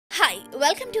Hi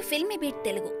welcome to ఫిల్మిబీట్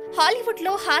Telugu. Hollywood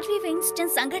లో Harvey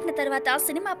వెయిన్స్టైన్ సంఘటన తర్వాత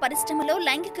సినిమా పరిశ్రమలో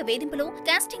లైంగిక వేధింపులు,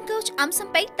 కాస్టింగ్ కౌచ్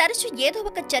అంశంపై తరచూ ఏదో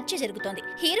ఒక చర్చ జరుగుతోంది.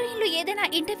 హీరోయిన్లు ఏదైనా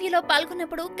ఇంటర్వ్యూలో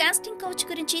పాల్గొన్నప్పుడు కాస్టింగ్ కౌచ్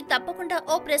గురించి తప్పకుండా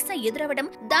ఓ ప్రశ్న ఎదురవడం,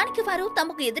 దానికి వారు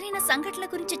తమకు ఎదురైన సంఘటనల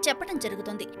గురించి చెప్పడం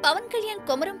జరుగుతుంది. పవన్ కళ్యాణ్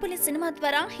కొమరం పులి సినిమా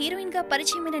ద్వారా హీరోయిన్ గా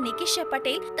పరిచయమైన నికేషా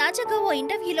పటేల్ తాజాగా ఓ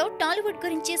ఇంటర్వ్యూలో టాలీవుడ్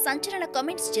గురించి సంచలన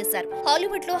కామెంట్స్ చేశారు.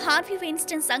 హాలీవుడ్ లో హార్వీ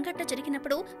వెయిన్స్టైన్ సంఘటన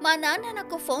జరిగినప్పుడు మా నాన్న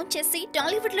నాకు ఫోన్ చేసి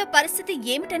టాలీవుడ్ లో పరిస్థితి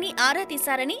ఏమిటని ఆరా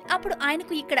తీశారని, అప్పుడు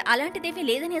ఆయనకు ఇక్కడ అలాంటిదేమీ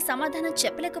లేదనే సమాధానం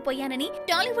చెప్పలేకపోయానని,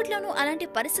 టాలీవుడ్ లోనూ అలాంటి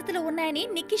పరిస్థితులు ఉన్నాయని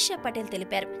నికేషా పటేల్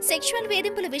తెలిపారు. సెక్షువల్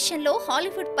వేధింపుల విషయంలో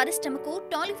హాలీవుడ్ పరిశ్రమకు,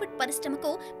 టాలీవుడ్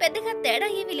పరిశ్రమకు పెద్దగా తేడా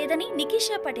ఏమీ లేదని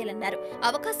నికేషా పటేల్ అన్నారు.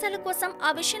 అవకాశాల కోసం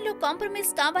ఆ విషయంలో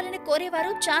కాంప్రమైజ్ కావాలని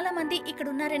కోరేవారు చాలా మంది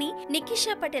ఇక్కడున్నారని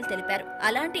నికేషా పటేల్ తెలిపారు.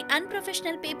 అలాంటి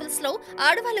అన్ప్రొఫెషనల్ పీపుల్స్ లో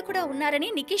ఆడవాళ్లు కూడా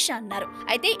ఉన్నారని నికేషా అన్నారు.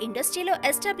 అయితే ఇండస్ట్రీలో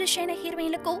ఎస్టాబ్లిష్ అయిన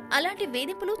హీరోయిన్లకు అలాంటి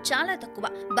వేధింపులు చాలా తక్కువ.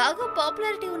 బాగా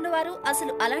పాపులారిటీ ఉన్నవారు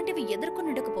అసలు అలాంటివి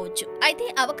ఎదుర్కొనుండకపోవచ్చు. అయితే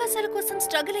అవకాశాల కోసం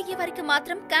స్ట్రగుల్ అయ్యే వారికి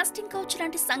మాత్రం కాస్టింగ్ కౌచ్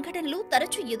లాంటి సంఘటనలు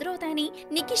తరచూ ఎదురవుతాయని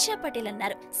నికేషా పటేల్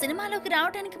అన్నారు. సినిమాలోకి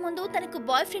రావడానికి ముందు తనకు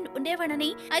బాయ్ ఫ్రెండ్ ఉండేవాడని,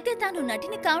 అయితే తాను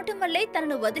నటిని కావటం వల్లే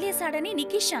తనను వదిలేశాడని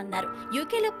నికేషా అన్నారు.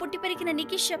 యూకేలో పుట్టి పెరిగిన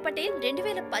నికేషా పటేల్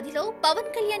 2010లో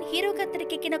పవన్ కళ్యాణ్ హీరోగా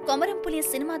తెరకెక్కిన కొమరం పులి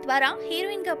సినిమా ద్వారా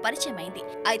హీరోయిన్ గా పరిచయం అయింది.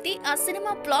 అయితే ఆ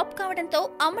సినిమా ఫ్లాప్ కావడంతో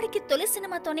అమ్మడికి తొలి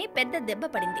సినిమాతోనే పెద్ద దెబ్బ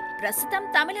పడింది. ప్రస్తుతం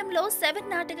తమిళంలో 7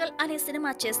 నాటకల్ అనే సినిమా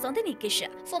చేస్తోంది నికేషా.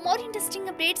 For more interesting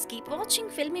updates keep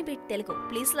watching ఫిల్మీబీట్ Telugu.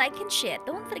 Please like and share.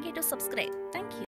 Don't forget to subscribe. Thank you.